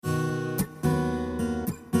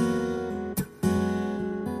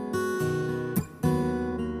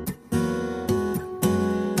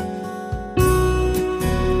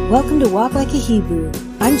Welcome to Walk Like a Hebrew.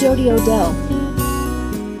 I'm Jody Odell.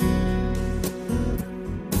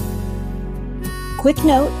 Quick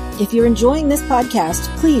note, if you're enjoying this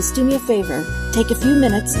podcast, please do me a favor. Take a few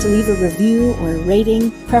minutes to leave a review or a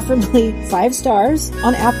rating, preferably 5 stars,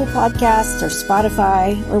 on Apple Podcasts or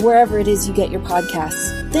Spotify or wherever it is you get your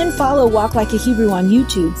podcasts. Then follow Walk Like a Hebrew on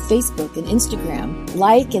YouTube, Facebook, and Instagram.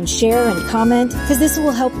 Like and share and comment, because this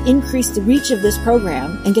will help increase the reach of this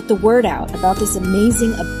program and get the word out about this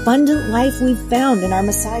amazing, abundant life we've found in our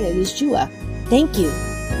Messiah, Yeshua. Thank you.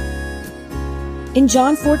 In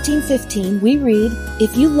John 14:15, we read,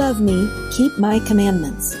 "If you love me, keep my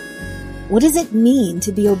commandments." What does it mean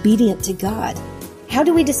to be obedient to God? How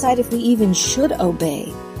do we decide if we even should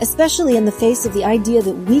obey, especially in the face of the idea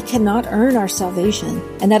that we cannot earn our salvation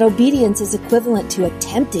and that obedience is equivalent to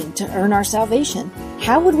attempting to earn our salvation?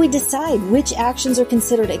 How would we decide which actions are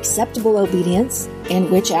considered acceptable obedience and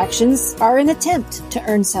which actions are an attempt to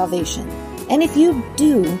earn salvation? And if you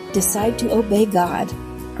do decide to obey God,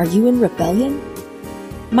 are you in rebellion?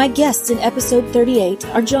 My guests in episode 38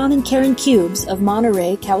 are John and Karen Cubes of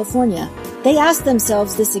Monterey, California. They asked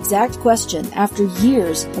themselves this exact question after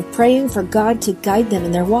years of praying for God to guide them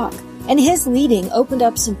in their walk. And His leading opened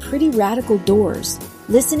up some pretty radical doors.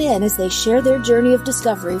 Listen in as they share their journey of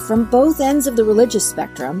discovery from both ends of the religious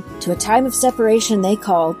spectrum to a time of separation they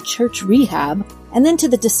call church rehab, and then to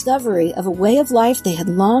the discovery of a way of life they had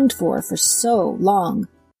longed for so long.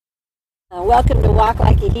 Welcome to Walk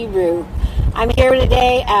Like a Hebrew. I'm here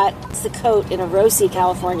today at Sukkot in Orosi,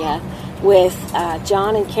 California, with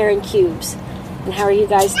John and Karen Cubes. And how are you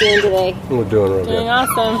guys doing today? We're doing real good. Doing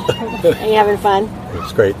awesome. Are you having fun?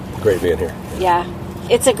 It's great being here. Yeah,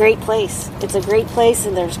 it's a great place. It's a great place,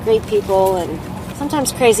 and there's great people, and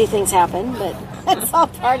sometimes crazy things happen, but it's all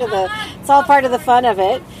part of the fun of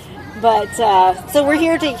it. But so we're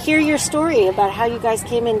here to hear your story about how you guys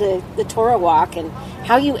came into the Torah walk and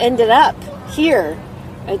how you ended up here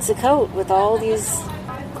at Sukkot with all these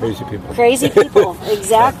crazy people.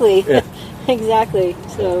 Exactly. Yeah. Exactly.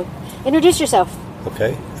 So introduce yourself.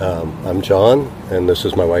 Okay. I'm John, and this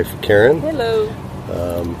is my wife, Karen. Hello.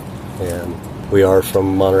 And we are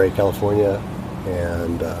from Monterey, California,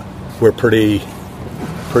 and we're pretty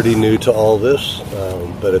new to all this,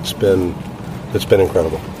 but it's been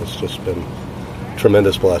incredible. It's just been a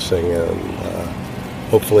tremendous blessing, and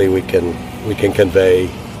hopefully we can convey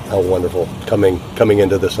how wonderful coming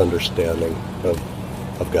into this understanding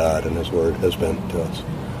of God and His Word has been to us.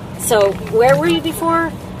 So, where were you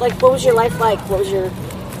before? Like, what was your life like? What was your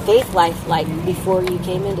faith life like before you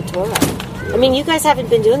came into Torah? Yeah. I mean, you guys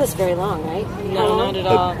haven't been doing this very long, right? No, not at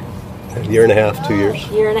all. A year and a half, 2 years.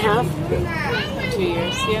 Year and a half? Yeah. 2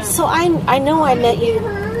 years, yeah. So, I know I met you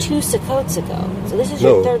 2 Sukkots ago. So, this is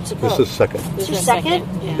your third Sukkot. This is second. This is your second?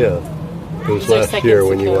 Yeah. It was last year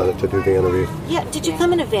when you wanted to do the interview. Yeah. Did you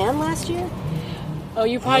come in a van last year? Oh,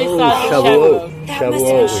 you probably saw the Shavuot. Shavuot.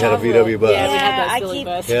 We had a VW bus. Yeah, we had Yeah, that I silly keep-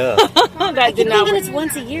 bus. Yeah. That did not Thinking work. it's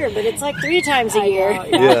once a year, but it's like 3 times a year.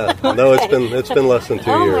 Yeah. No, it's been less than 2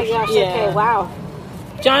 Oh years. my gosh, Yeah. okay, wow.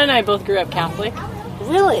 John and I both grew up Catholic.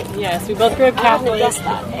 Really? Yes, we both grew up I wouldn't have Catholic. guessed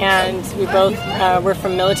that. And we both were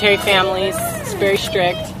from military families. It's very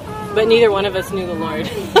strict. But neither one of us knew the Lord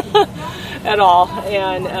at all.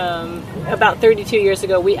 And about 32 years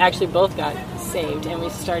ago, we actually both got saved, and we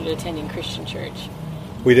started attending Christian church.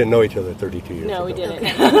 We didn't know each other 32 years ago. No, we didn't.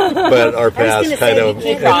 But our I was past going to kind say, of...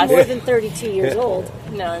 you can't be more than 32 years old.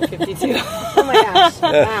 No, I'm 52. Oh my gosh,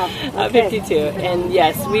 wow. Okay. 52. And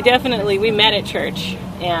yes, we met at church,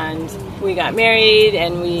 and we got married,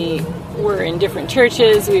 and we were in different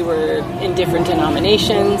churches. We were in different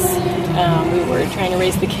denominations. We were trying to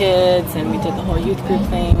raise the kids, and we did the whole youth group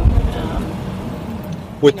thing.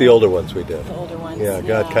 With the older ones we did. The older ones. Yeah,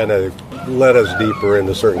 God kind of led us deeper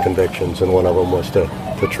into certain convictions, and one of them was to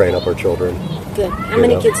train up our children. Good. How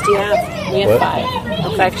many kids do you have? We have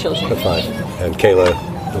What? 5 children. 5. And Kayla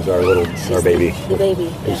is our baby. The baby.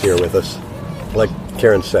 Who's Yes. here with us. Like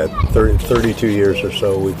Karen said, 32 years or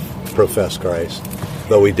so we've professed Christ.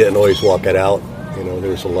 Though we didn't always walk it out. You know,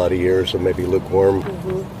 there's a lot of years of maybe lukewarm.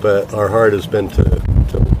 Mm-hmm. But our heart has been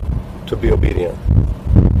to be obedient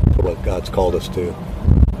to what God's called us to.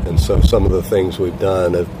 And so some of the things we've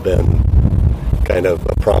done have been kind of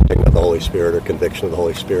a prompting of the Holy Spirit or conviction of the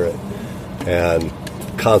Holy Spirit. And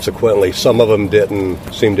consequently, some of them didn't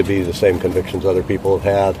seem to be the same convictions other people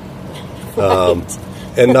have had. Right.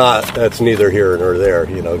 And that's neither here nor there.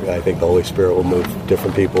 You know, I think the Holy Spirit will move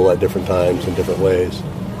different people at different times in different ways.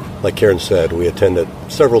 Like Karen said, we attended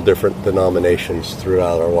several different denominations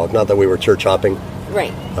throughout our walk. Not that we were church hopping.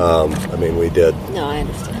 Right. We did, No, I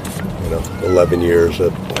understand. 11 years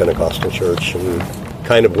at Pentecostal church and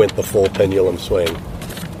kind of went the full pendulum swing.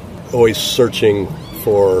 Always searching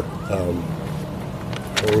for,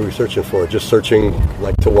 what were we searching for? Just searching,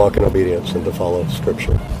 like, to walk in obedience and to follow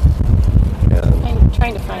Scripture. And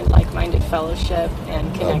trying to find like-minded fellowship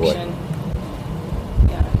and connection.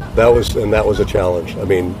 That was a challenge. I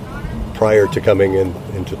mean, prior to coming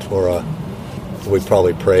into Torah, we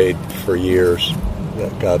probably prayed for years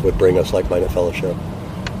that God would bring us like-minded fellowship,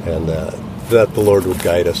 and that the Lord would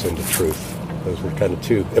guide us into truth. Those were kind of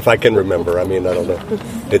two, if I can remember. I mean, I don't know.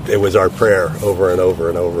 It was our prayer over and over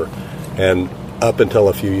and over. And up until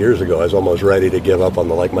a few years ago, I was almost ready to give up on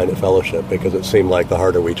the like-minded fellowship, because it seemed like the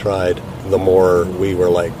harder we tried, the more we were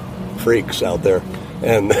like freaks out there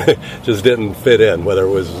and just didn't fit in, whether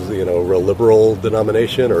it was, a real liberal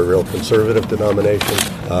denomination or a real conservative denomination.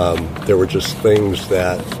 There were just things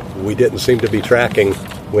that we didn't seem to be tracking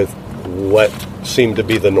with what seemed to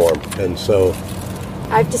be the norm. And so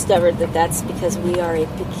I've discovered that that's because we are a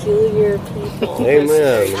peculiar people.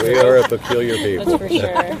 Amen. We are a peculiar people. That's for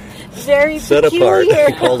sure. Very set peculiar.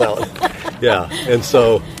 apart, called out. Yeah, and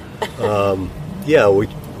so,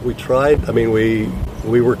 we tried. I mean,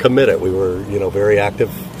 we were committed. We were, very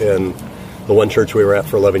active in the one church we were at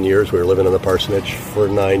for 11 years. We were living in the parsonage for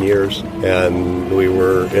 9 years, and we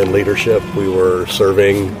were in leadership. We were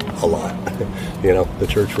serving a lot. The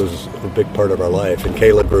church was a big part of our life, and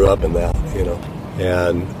Kayla grew up in that.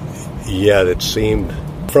 And yet it seemed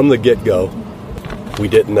from the get-go we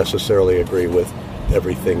didn't necessarily agree with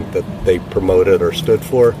everything that they promoted or stood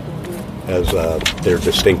for as their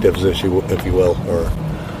distinctives, if you will,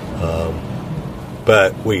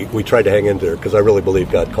 but we tried to hang in there, because I really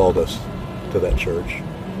believe God called us to that church.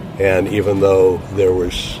 And even though there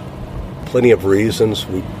was plenty of reasons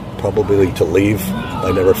probably to leave,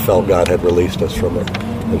 I never felt God had released us from it.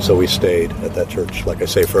 And so we stayed at that church, like I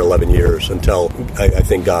say, for 11 years until I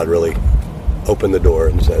think God really opened the door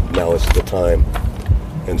and said, now is the time.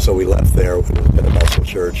 And so we left there. It was a Pentecostal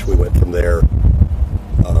church. We went from there,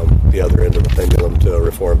 the other end of the pendulum, to a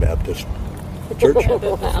Reformed Baptist church. Before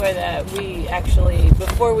that, we actually,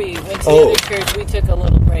 before we went to the other church, we took a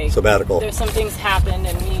little break. Sabbatical. There's some things happened,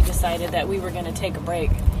 and we decided that we were going to take a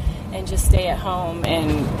break and just stay at home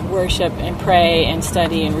and worship and pray and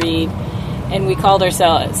study and read. And we called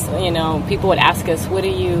ourselves, people would ask us, what are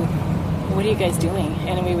you guys doing?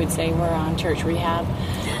 And we would say, we're on church rehab,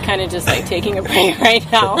 kind of just like taking a break right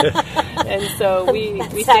now. And so we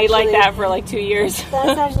stayed like that for like 2 years.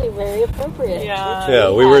 That's actually very appropriate.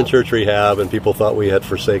 Yeah, we were in church rehab, and people thought we had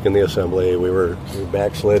forsaken the assembly. We were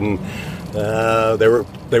backslidden. They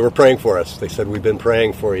were praying for us. They said, we've been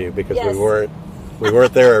praying for you, because we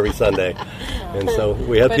weren't there every Sunday. And so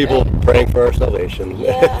we had people praying for our salvation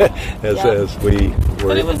as we were.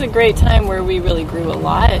 But it was a great time where we really grew a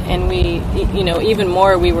lot, and we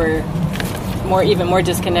were even more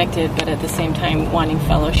disconnected, but at the same time wanting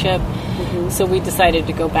fellowship. Mm-hmm. So we decided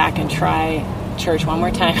to go back and try church one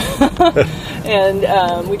more time.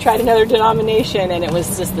 And we tried another denomination, and it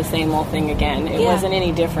was just the same old thing again. It wasn't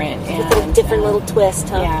any different. With a different little twist,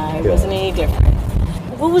 huh? Yeah, it wasn't any different.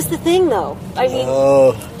 What was the thing, though? I mean,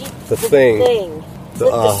 the thing.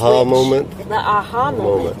 The aha moment. The aha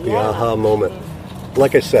moment. The aha moment.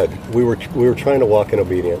 Like I said, we were trying to walk in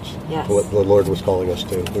obedience to what the Lord was calling us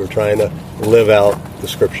to. We were trying to live out the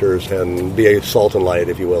Scriptures and be a salt and light,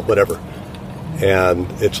 if you will, whatever. And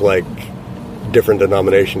it's like different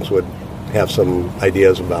denominations would have some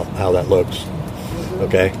ideas about how that looks,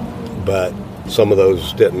 okay? But some of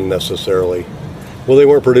those didn't necessarily... Well, they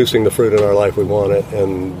weren't producing the fruit in our life we wanted,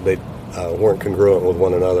 and they weren't congruent with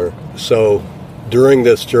one another. So during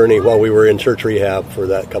this journey, while we were in church rehab for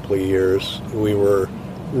that couple of years, we were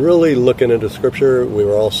really looking into Scripture. We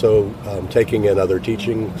were also taking in other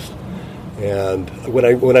teachings. And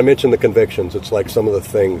when I mention the convictions, it's like some of the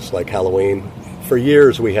things like Halloween. For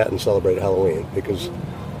years, we hadn't celebrated Halloween because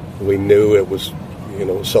we knew it was,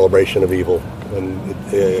 celebration of evil. And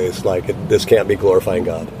it's like, this can't be glorifying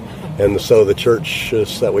God. And so the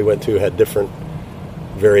churches that we went to had different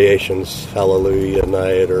variations, Hallelujah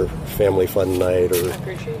Night or Family Fun Night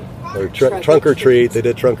or Trunk or Treat. They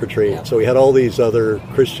did Trunk or Treat. Yep. So we had all these other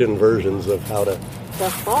Christian versions of how to... The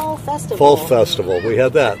Fall Festival. Fall Festival. We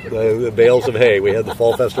had that. The bales of hay. We had the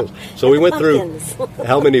Fall Festival. So we went through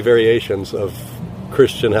how many variations of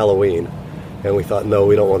Christian Halloween. And we thought, no,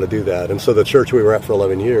 we don't want to do that. And so the church we were at for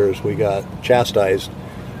 11 years, we got chastised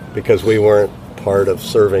because we weren't part of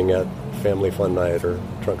serving at Family Fun Night or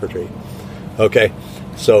Trunk or Treat. Okay,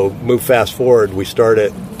 so move fast forward. We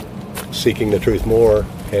started seeking the truth more,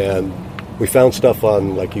 and we found stuff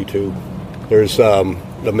on like YouTube. There's a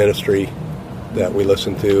ministry that we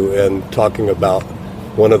listen to and talking about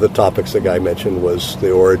one of the topics the guy mentioned was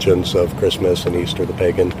the origins of Christmas and Easter, the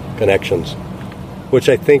pagan connections, which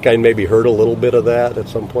I think I maybe heard a little bit of that at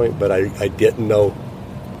some point, but I didn't know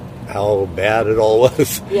how bad it all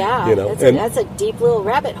was. Yeah, you know, that's a deep little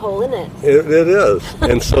rabbit hole, isn't it? It is.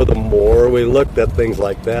 And so the more we looked at things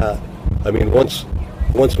like that, I mean, once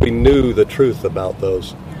we knew the truth about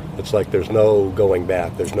those, it's like there's no going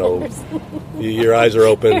back. There's no, your eyes are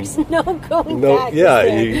open. There's no going back. Yeah,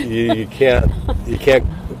 you can't,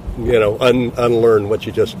 unlearn what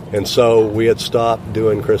you just. And so we had stopped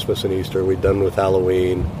doing Christmas and Easter. We'd done with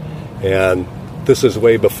Halloween, and this is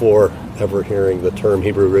way before ever hearing the term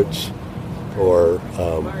Hebrew roots or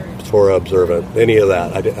Torah observant, any of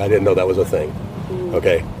that. I didn't know that was a thing.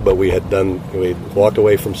 Okay, but we walked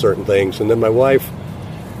away from certain things, and then my wife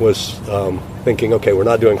was thinking, okay, we're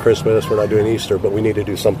not doing Christmas, we're not doing Easter, but we need to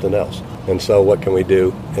do something else. And so what can we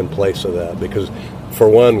do in place of that? Because for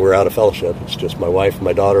one, we're out of fellowship. It's just my wife,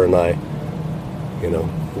 my daughter, and I,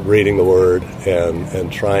 reading the Word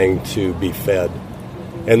and trying to be fed.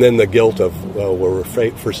 And then the guilt of, well, we're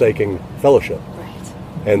forsaking fellowship. Right.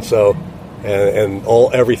 And so, and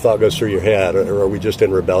every thought goes through your head. Are we just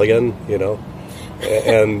in rebellion,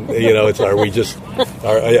 And,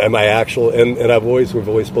 am I actual? And we've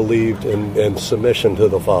always believed in submission to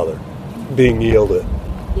the Father, being yielded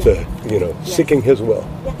to, seeking His will.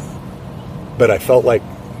 Yes. But I felt like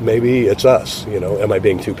maybe it's us, am I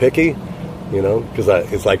being too picky? Because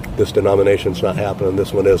it's like this denomination's not happening,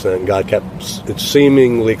 this one isn't. And God kept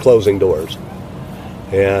seemingly closing doors.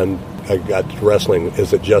 And I got wrestling,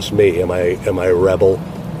 is it just me? Am I a rebel?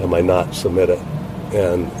 Am I not submitted?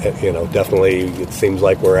 And, definitely it seems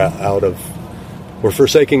like we're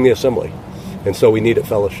forsaking the assembly. And so we needed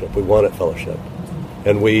fellowship. We wanted fellowship.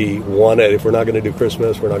 And we wanted, if we're not going to do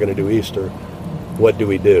Christmas, we're not going to do Easter, what do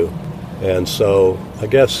we do? And so I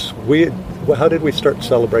guess how did we start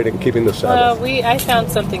celebrating keeping the Sabbath? I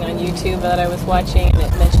found something on YouTube that I was watching, and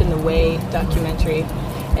it mentioned the Way documentary.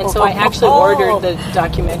 And so I actually ordered the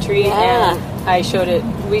documentary, and I showed it.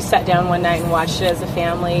 We sat down one night and watched it as a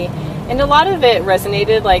family. And a lot of it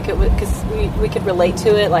resonated, because we could relate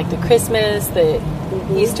to it, like the Christmas, the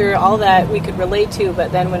Easter, all that we could relate to.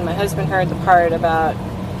 But then when my husband heard the part about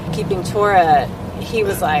keeping Torah, he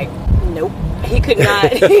was like, nope. He could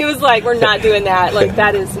not. He was like, we're not doing that.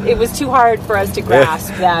 It was too hard for us to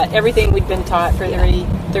grasp that everything we'd been taught for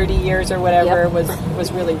 30 years or whatever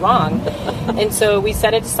was really wrong. And so we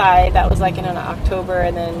set it aside. That was in October.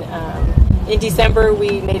 And then in December,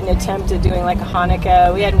 we made an attempt at doing a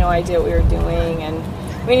Hanukkah. We had no idea what we were doing. And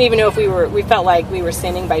we didn't even know if we felt like we were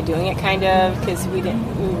sinning by doing it, kind of, because we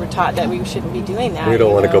were taught that we shouldn't be doing that. We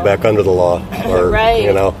don't want to go back under the law. Or,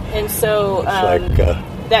 right. And so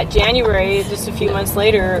that January, just a few months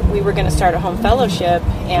later, we were going to start a home fellowship,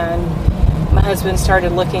 and my husband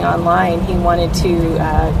started looking online. He wanted to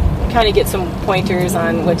kind of get some pointers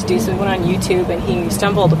on what to do, so we went on YouTube, and he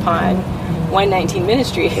stumbled upon 119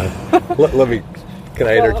 Ministry. Can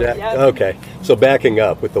I interject? Yeah. Okay. So backing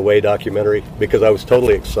up with the Way documentary, because I was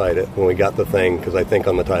totally excited when we got the thing, because I think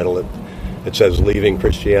on the title it says Leaving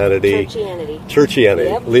Christianity. Churchianity.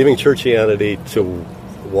 Yep. Leaving Churchianity to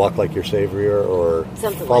walk like your Savior or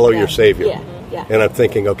something follow like your Savior. Yeah. And I'm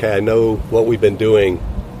thinking, okay, I know what we've been doing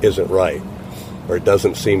isn't right, or it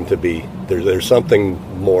doesn't seem to be. There's something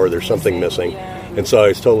more, there's something missing. Yeah. And so I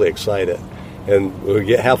was totally excited. And we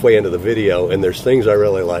get halfway into the video, and there's things I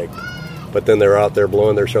really liked. But then they're out there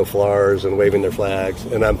blowing their shofars and waving their flags,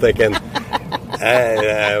 and I'm thinking, I'm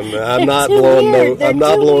not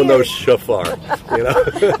blowing those shofar. I'm not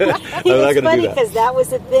going to do that. Because that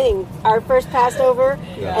was the thing. Our first Passover,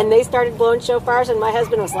 and they started blowing shofars, and my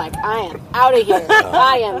husband was like, "I am out of here.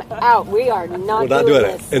 I am out. We are not doing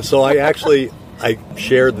this." And so I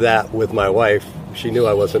shared that with my wife. She knew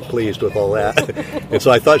I wasn't pleased with all that. And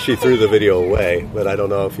so I thought she threw the video away, but I don't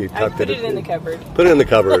know if you tucked it in the cupboard. Put it in the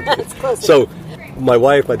cupboard. It's close so my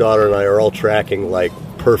wife, my daughter, and I are all tracking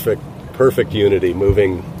perfect unity,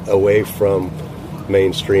 moving away from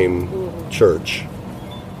mainstream church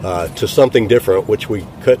to something different, which we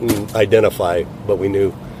couldn't identify, but we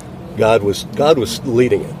knew God was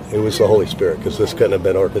leading it. It was the Holy Spirit, because this couldn't have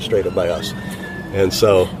been orchestrated by us. And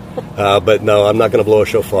so, but no, I'm not going to blow a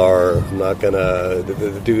shofar. I'm not going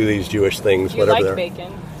to do these Jewish things. You like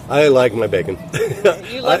bacon. I like my bacon.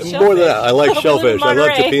 You love shellfish. More than that, I like shellfish. I love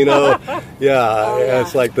topino.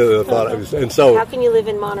 It's like the thought. And so, how can you live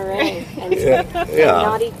in Monterey and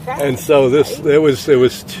not eat crab? And so it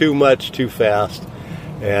was too much, too fast,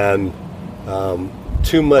 and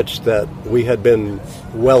too much that we had been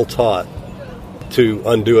well taught to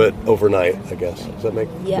undo it overnight, I guess. Does that make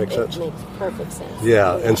sense? It makes perfect sense.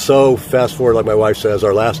 Yeah, and so fast forward, like my wife says,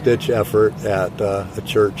 our last-ditch effort at a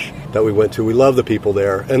church that we went to. We love the people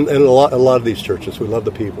there, and a lot of these churches. We love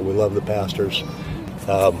the people. We love the pastors.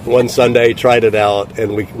 One Sunday, tried it out,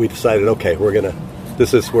 and we decided, okay,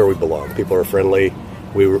 this is where we belong. People are friendly.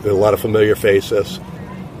 A lot of familiar faces.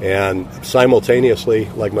 And simultaneously,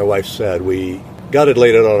 like my wife said, God had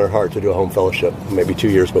laid it on our heart to do a home fellowship maybe 2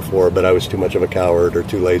 years before, but I was too much of a coward or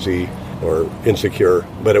too lazy or insecure.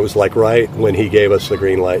 But it was like right when he gave us the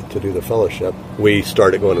green light to do the fellowship, we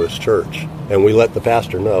started going to his church. And we let the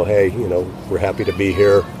pastor know, hey, we're happy to be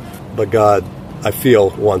here, but God, I feel,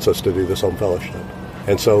 wants us to do this home fellowship.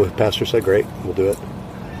 And so the pastor said, great, we'll do it.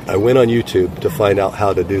 I went on YouTube to find out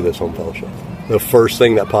how to do this home fellowship. The first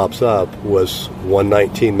thing that pops up was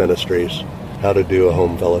 119 Ministries, how to do a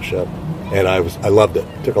home fellowship. And I loved it.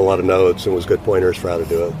 Took a lot of notes and was good pointers for how to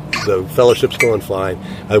do it. The fellowship's going fine.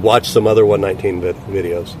 I watched some other 119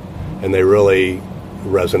 videos, and they really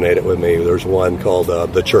resonated with me. There's one called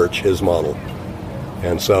The Church, His Model.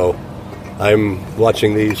 And so I'm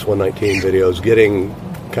watching these 119 videos, getting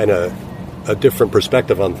kind of a different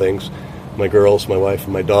perspective on things. My girls, my wife,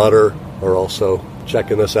 and my daughter are also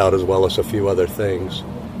checking this out, as well as a few other things.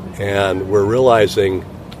 And we're realizing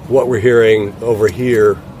what we're hearing over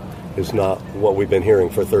here is not what we've been hearing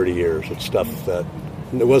for 30 years. It's stuff that,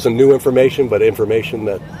 it wasn't new information, but information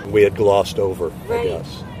that we had glossed over, right. I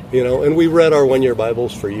guess. And we read our one-year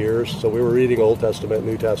Bibles for years, so we were reading Old Testament,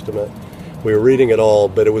 New Testament. We were reading it all,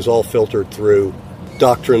 but it was all filtered through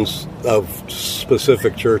doctrines of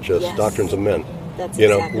specific churches, yes. Doctrines of men. That's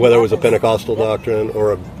exactly whether it was a Pentecostal doctrine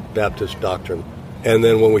or a Baptist doctrine. And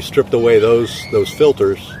then when we stripped away those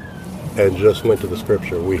filters and just went to the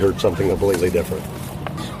Scripture, we heard something completely different.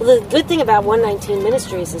 Well, the good thing about 119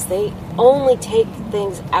 Ministries is they only take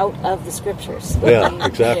things out of the Scriptures. Yeah,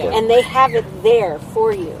 exactly. And they have it there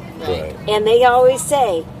for you. Right. And they always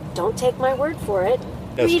say, don't take my word for it.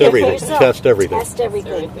 Test everything. Test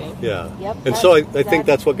everything. Yeah. Yep. And so I think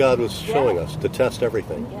that's what God was showing us, to test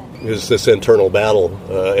everything. Yeah. Is this internal battle?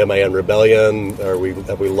 Am I in rebellion?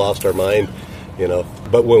 Have we lost our mind?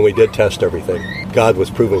 But when we did test everything, God was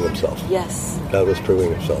proving himself. Yes. God was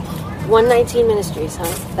proving himself. 119 Ministries,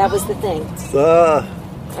 huh? That was the thing.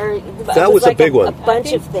 That was a big one. A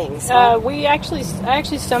bunch of things. I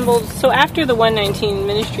actually stumbled. So after the 119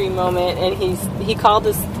 ministry moment, and he called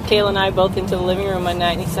us, Kayla and I, both into the living room one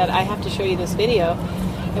night, and he said, I have to show you this video.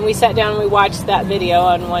 And we sat down and we watched that video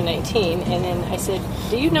on 119, and then I said,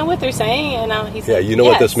 do you know what they're saying? And he said, yeah, you know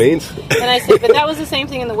yes. what this means? And I said, but that was the same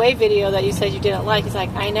thing in the Way video that you said you didn't like. He's like,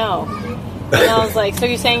 I know. And I was like, so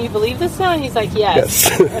you're saying you believe this now? And he's like,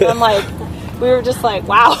 yes. And I'm like, we were just like,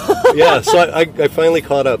 wow. Yeah, so I finally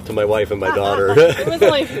caught up to my wife and my daughter. It was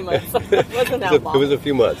only a few months. It wasn't that long. It was a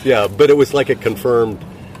few months, yeah. But it was like it confirmed.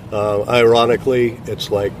 Ironically,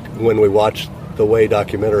 it's like when we watched the Way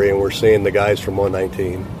documentary and we're seeing the guys from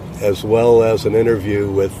 119, as well as an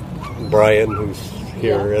interview with Brian, who's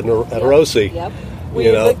here at Rosie. Yep. We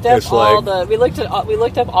looked up we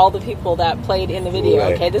looked up all the people that played in the video.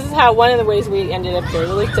 Right. Okay, this is how one of the ways we ended up there.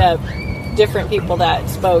 We looked up different people that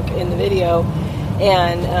spoke in the video,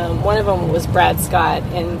 and one of them was Brad Scott.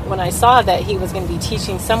 And when I saw that he was going to be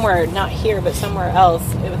teaching somewhere, not here but somewhere else,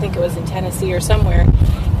 I think it was in Tennessee or somewhere,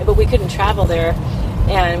 but we couldn't travel there,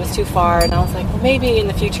 and it was too far. And I was like, well, maybe in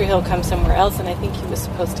the future he'll come somewhere else. And I think he was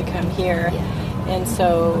supposed to come here. Yeah. And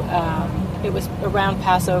so it was around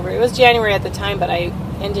Passover. It was January at the time, but I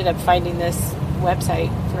ended up finding this website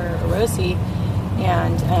for Rosie,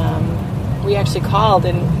 and we actually called,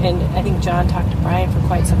 and I think John talked to Brian for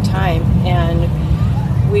quite some time,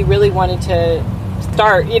 and we really wanted to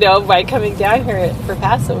start, by coming down here for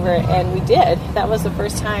Passover, and we did. That was the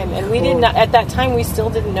first time, and we didn't. At that time, we still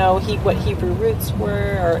didn't know what Hebrew roots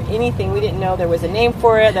were or anything. We didn't know there was a name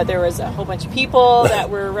for it. That there was a whole bunch of people that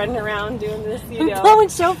were running around doing this, blowing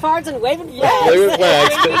shofars and waving flags. Waving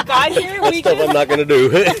flags. The day we got here, That's stuff I'm not going to do.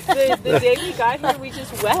 the day we got here, we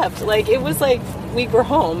just wept. Like it was like we were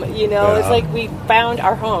home. Yeah. It's like we found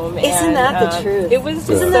our home. Isn't that the truth? It was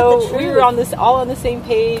just so we were all on the same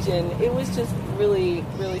page, and it was just really,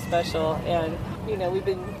 really special. And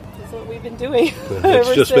that's what we've been doing.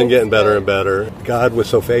 It's just been getting better and better. God was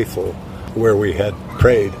so faithful where we had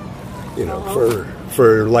prayed,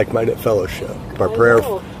 for like-minded fellowship. Our prayer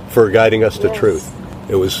for guiding us to truth.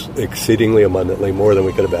 It was exceedingly abundantly more than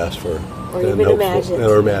we could have asked for. Or even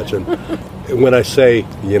imagine. When I say,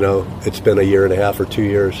 it's been a year and a half or 2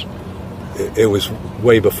 years, it was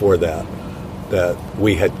way before that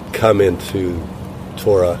we had come into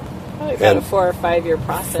Torah. Oh, About a 4 or 5 year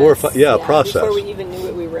process. Process. Before we even knew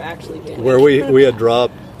what we were actually doing. Where we had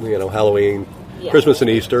dropped, Halloween, Christmas and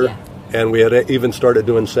Easter, and we had even started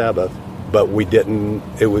doing Sabbath, but we didn't.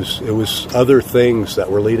 It was other things that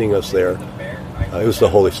were leading us there. It was the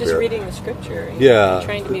Holy Spirit. Just reading the Scripture. And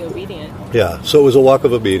trying to be obedient. Yeah. So it was a walk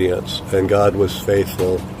of obedience, and God was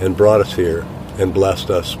faithful and brought us here and blessed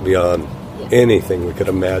us beyond anything we could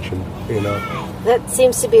imagine. That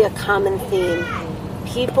seems to be a common theme.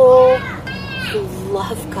 People who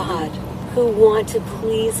love God, who want to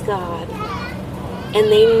please God,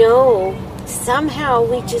 and they know somehow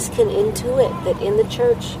we just can intuit that in the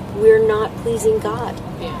church we're not pleasing God.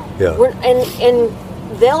 And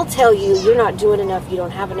they'll tell you you're not doing enough, you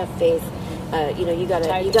don't have enough faith. You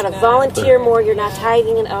gotta volunteer more. You're not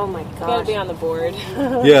tithing, and oh my gosh, you gotta be on the board.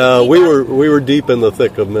 we were deep in the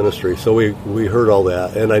thick of ministry, so we heard all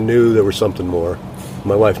that, and I knew there was something more.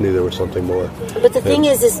 My wife knew there was something more. But the thing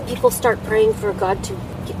is people start praying for God to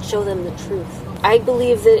show them the truth. I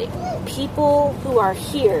believe that people who are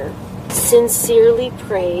here sincerely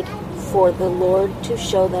prayed for the Lord to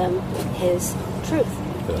show them His truth,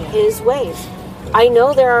 His ways. I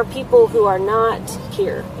know there are people who are not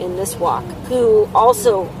here in this walk who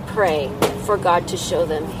also pray for God to show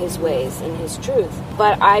them His ways and His truth.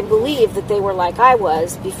 But I believe that they were like I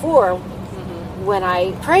was before when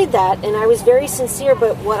I prayed that, and I was very sincere,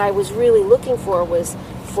 but what I was really looking for was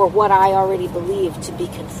for what I already believed to be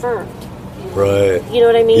confirmed. Right. You know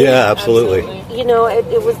what I mean? Yeah, absolutely.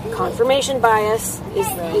 It was confirmation bias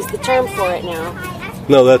is the term for it now.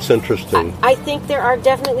 No, that's interesting. I think there are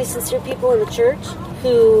definitely sincere people in the church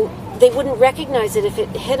who they wouldn't recognize it if it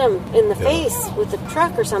hit them in the face with a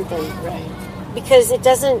truck or something. Right. Because it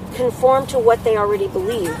doesn't conform to what they already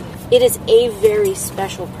believe. It is a very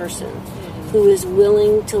special person who is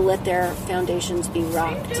willing to let their foundations be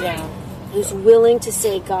rocked. Yeah. Who's willing to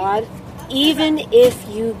say, God, even if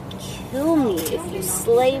you kill me, if you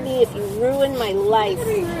slay me, if you ruin my life,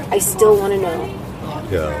 I still want to know.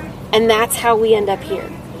 Yeah. And that's how we end up here.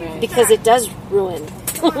 Because it does ruin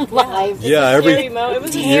lives. Yeah,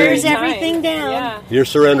 it tears everything down. Yeah. You're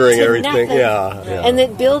surrendering everything. Nothing. Yeah. And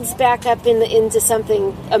it builds back up into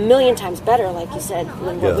something a million times better, like you said,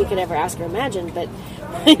 than what we could ever ask or imagine. But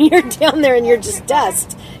when you're down there and you're just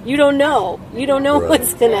dust, you don't know. You don't know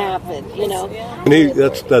what's going to happen, And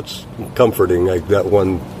that's comforting. Like that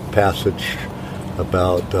one passage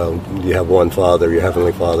about you have one Father, your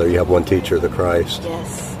Heavenly Father, you have one teacher, the Christ.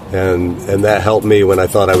 Yes. And that helped me when I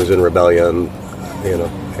thought I was in rebellion,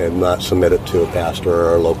 and not submitted to a pastor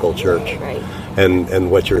or a local church. Right.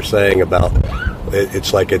 And what you're saying about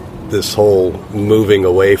it's like this whole moving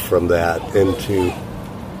away from that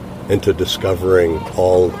into discovering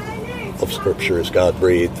all of Scripture is God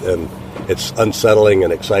breathed, and it's unsettling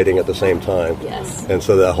and exciting at the same time. Yes. And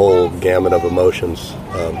so that whole gamut of emotions,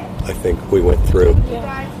 I think we went through.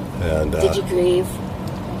 Yeah. And did you grieve?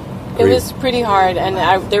 It was pretty hard, and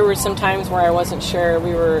there were some times where I wasn't sure.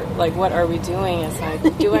 We were like, what are we doing? It's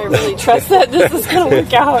like, do I really trust that this is going to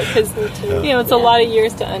work out? Because, it's a lot of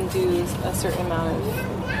years to undo a certain amount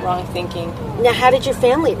of wrong thinking. Now, how did your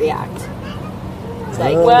family react?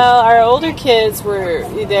 Well, our older kids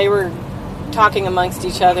were talking amongst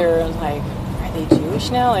each other and like, are they Jewish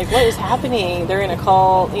now? Like, what is happening? They're in a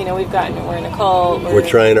cult. We're in a cult. We're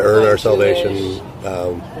trying to earn our Jewish. salvation.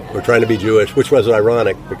 We're trying to be Jewish, which was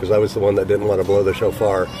ironic because I was the one that didn't want to blow the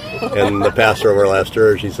shofar. And the pastor of our last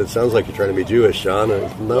church, he said, sounds like you're trying to be Jewish, John. And I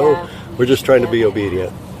said, no, we're just trying to be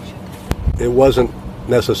obedient. It wasn't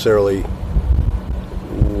necessarily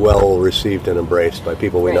well received and embraced by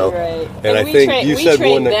people we know. Right. And I think you said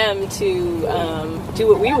trained them to do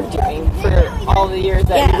what we were doing for all the years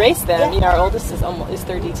that we raised them. Our oldest is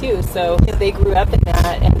 32, so they grew up in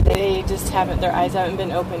that, and they just their eyes haven't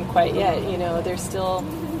been opened quite yet. They're still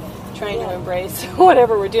trying to embrace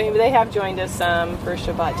whatever we're doing, but they have joined us for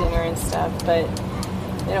Shabbat dinner and stuff, but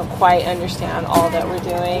they don't quite understand all that we're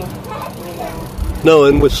doing. No,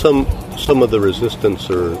 and with some of the resistance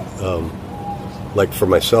or like for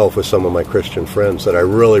myself with some of my Christian friends that I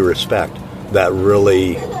really respect, that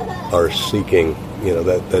really are seeking,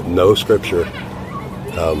 that know Scripture,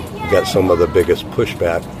 get some of the biggest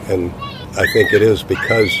pushback. And I think it is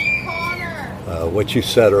because what you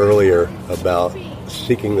said earlier about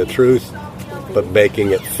seeking the truth, but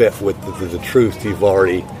making it fit with the truth you've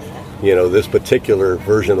already, this particular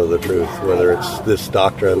version of the truth, whether it's this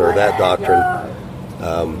doctrine or that doctrine,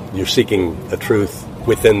 you're seeking a truth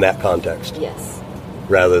within that context. Yes.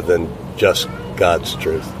 Rather than just God's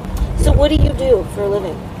truth. So what do you do for a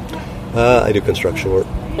living? I do construction work.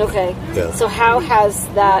 Okay. Yeah. So how has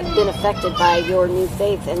that been affected by your new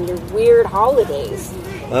faith and your weird holidays?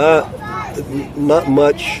 Not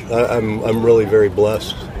much. I'm really very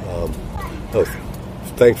blessed.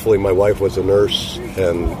 Thankfully, my wife was a nurse,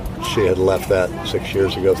 and she had left that 6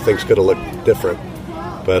 years ago. Things could have looked different,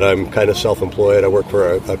 but I'm kind of self-employed. I work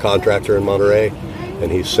for a contractor in Monterey,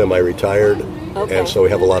 and he's semi-retired, and so we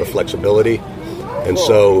have a lot of flexibility. And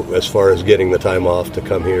so, as far as getting the time off to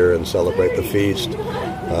come here and celebrate the feast,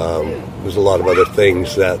 there's a lot of other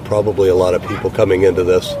things that probably a lot of people coming into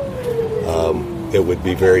this, it would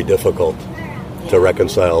be very difficult to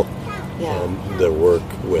reconcile their work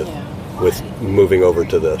with moving over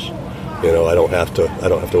to this. You know, I don't have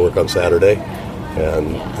to work on Saturday,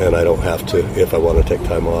 and I don't have to, if I want to take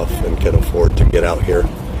time off and can afford to get out here.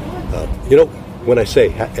 You know, when I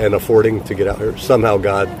say and affording to get out here, somehow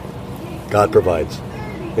God provides.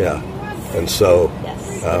 Yeah. And so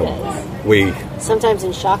we sometimes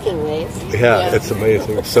in shocking ways. Yeah, it's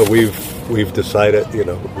amazing. So we've decided, you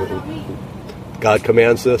know, God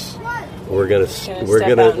commands this. We're gonna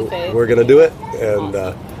do it,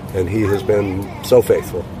 and He has been so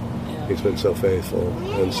faithful. He's been so faithful,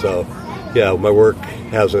 and so my work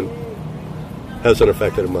hasn't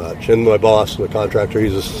affected him much. And my boss, the contractor,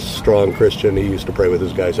 he's a strong Christian. He used to pray with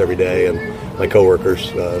his guys every day, and my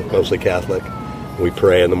coworkers, mostly Catholic, we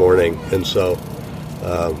pray in the morning. And so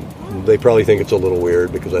they probably think it's a little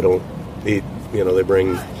weird because I don't eat. You know, they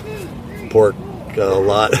bring pork a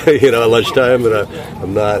lot, you know, at lunchtime, and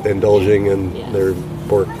I'm not indulging in their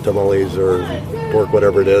pork tamales or pork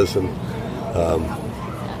whatever it is. And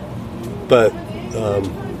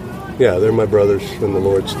they're my brothers in the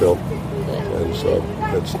Lord still. And so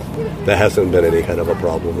that hasn't been any kind of a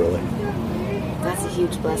problem, really. That's a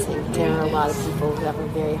huge blessing. There are a lot of people who have a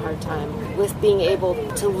very hard time with being able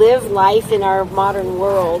to live life in our modern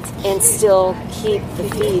world and still keep the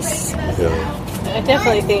feast. Yeah. I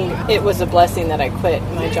definitely think it was a blessing that I quit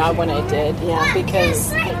my job when I did. Yeah.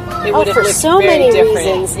 Because it would have for looked so very many different.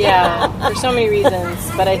 reasons. Yeah, for so many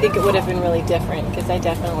reasons. But I think it would have been really different because I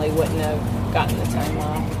definitely wouldn't have gotten the time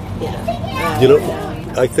off. Yeah. You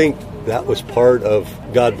know, I think that was part of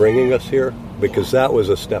God bringing us here because that was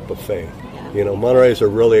a step of faith. You know, Monterey is a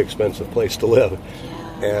really expensive place to live.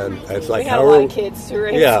 And it's like, we got a lot of kids to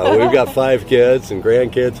raise. Yeah, we've got 5 kids and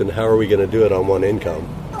grandkids, and how are we going to do it on one income?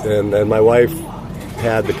 And my wife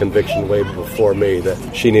had the conviction way before me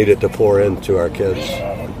that she needed to pour into our kids,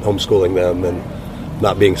 homeschooling them and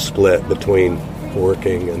not being split between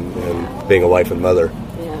working and being a wife and mother.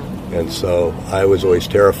 And so I was always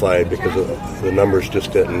terrified because the numbers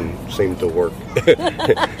just didn't seem to work.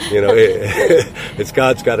 You know, it's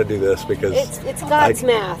God's got to do this because it's God's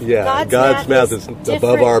math. Yeah, God's math is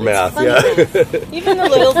above our math. Yeah. Even the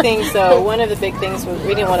little things, though. One of the big things was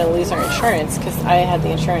we didn't want to lose our insurance because I had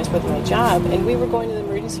the insurance with my job, and we were going to the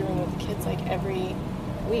emergency room with the kids like every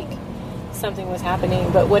week. Something was happening,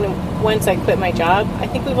 but once I quit my job, I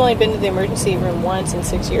think we've only been to the emergency room once in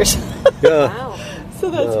 6 years. Yeah. Wow. So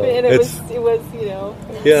that's been, it was, you know.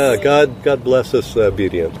 Yeah, God bless us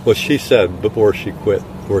obedience. Well, she said before she quit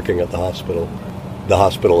working at the hospital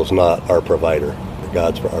is not our provider.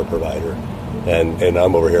 God's our provider. And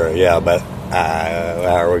I'm over here, but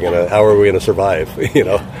how are we gonna survive? You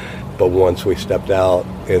know. But once we stepped out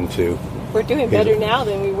into, we're doing better now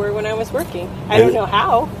than we were when I was working. I don't know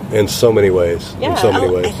how. In so many ways. Yeah. In so many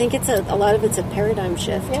ways. I think it's a lot of it's a paradigm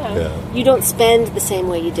shift. Yeah. You don't spend the same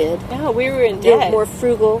way you did. No, we were in debt. You're more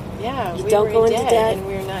frugal. Yeah. You don't go into debt. And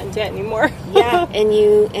we're not in debt anymore. Yeah. And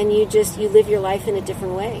you live your life in a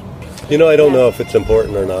different way. You know, I don't know if it's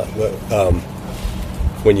important or not, but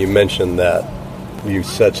when you mentioned that, you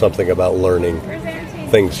said something about learning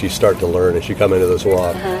things you start to learn as you come into this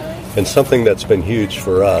walk. And something that's been huge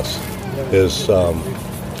for us is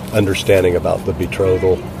understanding about the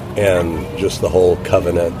betrothal and just the whole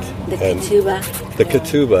covenant. The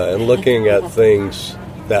ketubah, and looking at things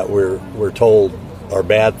that we're told are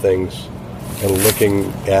bad things and looking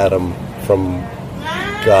at them from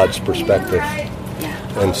God's perspective.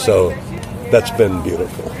 And so that's been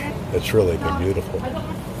beautiful. It's really been beautiful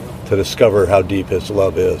to discover how deep His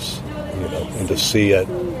love is, you know, and to see it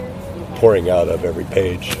pouring out of every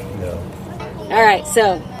page. You know. All right,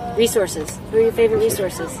 so resources. Who are your favorite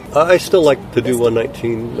resources? I still like to do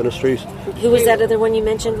 119 Ministries. Who was that other one you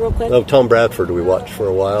mentioned real quick? Oh, Tom Bradford we watched for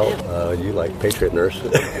a while. You like Patriot Nurse.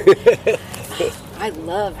 I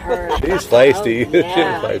love her. She's feisty. Oh,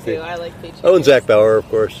 yeah. I do. I like Patriot. Oh, and Zach Bauer, of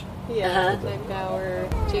course. Yeah, Zach Bauer,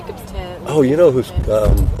 Jacob's Tent. Oh, you know who's...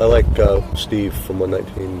 I like Steve from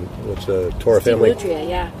 119. What's Torah Steve Family? Lutria,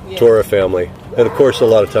 yeah. Torah Family. And, of course, a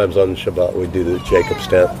lot of times on Shabbat we do the Jacob's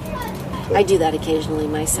Tent. So. I do that occasionally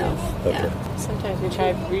myself. Okay. Yeah. Sometimes we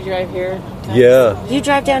drive here. Yeah. You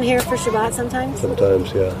drive down here for Shabbat sometimes?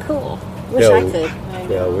 Sometimes, yeah. Cool. Wish I could.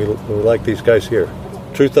 Yeah, we like these guys here.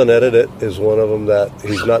 Truth Unedited is one of them that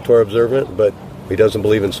he's not Torah observant, but he doesn't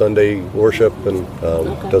believe in Sunday worship and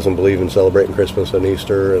doesn't believe in celebrating Christmas and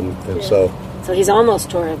Easter, and so. So he's almost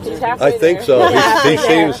Torah observant. I think so. He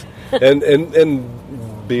seems, and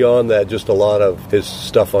beyond that, just a lot of his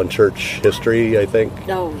stuff on church history, I think.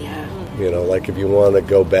 Oh, yeah. You know, like if you want to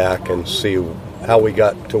go back and see how we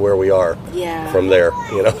got to where we are from there,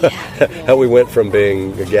 you know, how we went from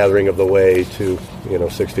being a gathering of the way to,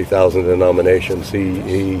 60,000 denominations.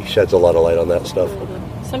 He sheds a lot of light on that stuff.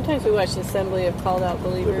 Sometimes we watch the Assembly of Called Out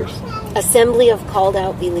Believers. Assembly of Called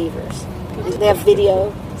Out Believers. They have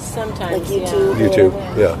video. Sometimes, like YouTube. YouTube,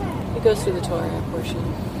 yeah. It goes through the Torah portion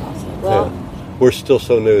also. Well, we're still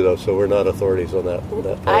so new though, so we're not authorities on that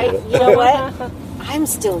part of it. You know what? I'm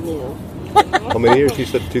still new. How many years? You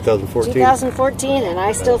said 2014? 2014, and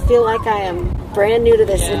I still feel like I am brand new to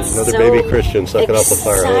this. Yeah. It's Another so baby Christian sucking off the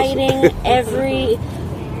fire hose. exciting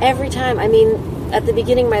every time. I mean, at the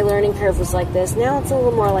beginning, my learning curve was like this. Now it's a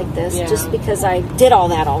little more like this, just because I did all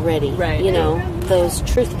that already. Right. Those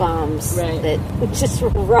truth bombs Right. that just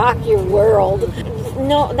rock your world.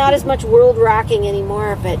 No, not as much world rocking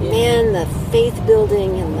anymore, but man, the faith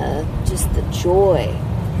building and the joy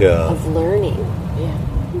of learning. Yeah.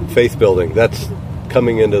 Faith building. That's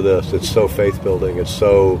coming into this. It's so faith building. It's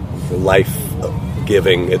so life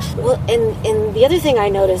giving. It's and the other thing I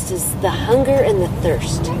noticed is the hunger and the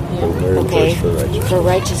thirst. hunger and thirst for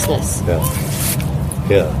righteousness.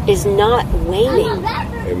 Yeah. Is not waning.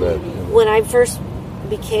 Amen. When I first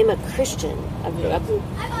became a Christian, a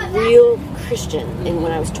real Christian, and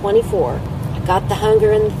when I was 24, I got the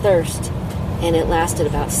hunger and the thirst, and it lasted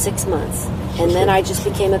about 6 months. And then I just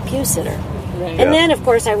became a pew sitter. Right. And then, of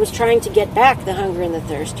course, I was trying to get back the hunger and the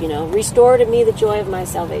thirst, restore to me the joy of my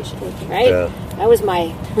salvation, right? Yeah. That was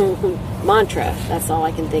my mantra. That's all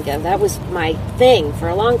I can think of. That was my thing for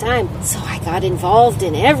a long time. So I got involved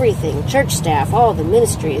in everything, church staff, all the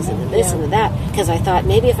ministries and the this and the that, because I thought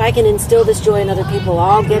maybe if I can instill this joy in other people,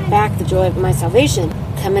 I'll get back the joy of my salvation.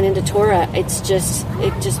 Coming into Torah, it just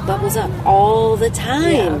bubbles up all the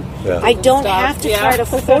time. Yeah. I don't have to try to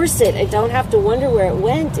force it. I don't have to wonder where it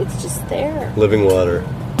went. It's just there. Living water.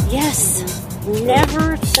 Yes.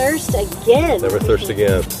 Never thirst again. Never thirst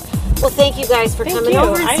again. Well, thank you guys for coming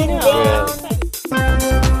over and sitting down.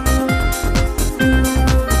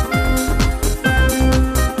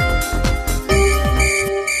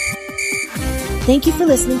 Thank you for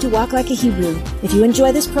listening to Walk Like a Hebrew. If you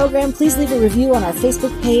enjoy this program, please leave a review on our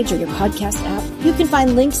Facebook page or your podcast app. You can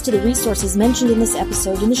find links to the resources mentioned in this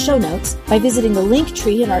episode in the show notes by visiting the link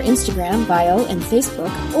tree in our Instagram bio and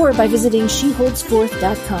Facebook, or by visiting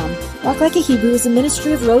sheholdsforth.com. Walk Like a Hebrew is a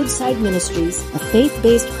ministry of Roadside Ministries, a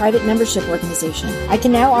faith-based private membership organization. I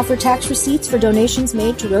can now offer tax receipts for donations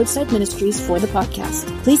made to Roadside Ministries for the podcast.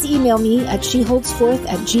 Please email me at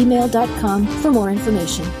sheholdsforth@gmail.com for more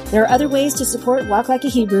information. There are other ways to support Walk Like a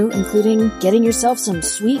Hebrew, including getting yourself some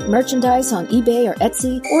sweet merchandise on eBay or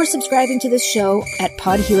Etsy, or subscribing to this show at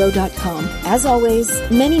podhero.com. As always,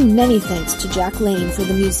 many, many thanks to Jack Lane for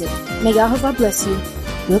the music. May Yahovah bless you.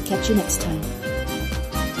 We'll catch you next time.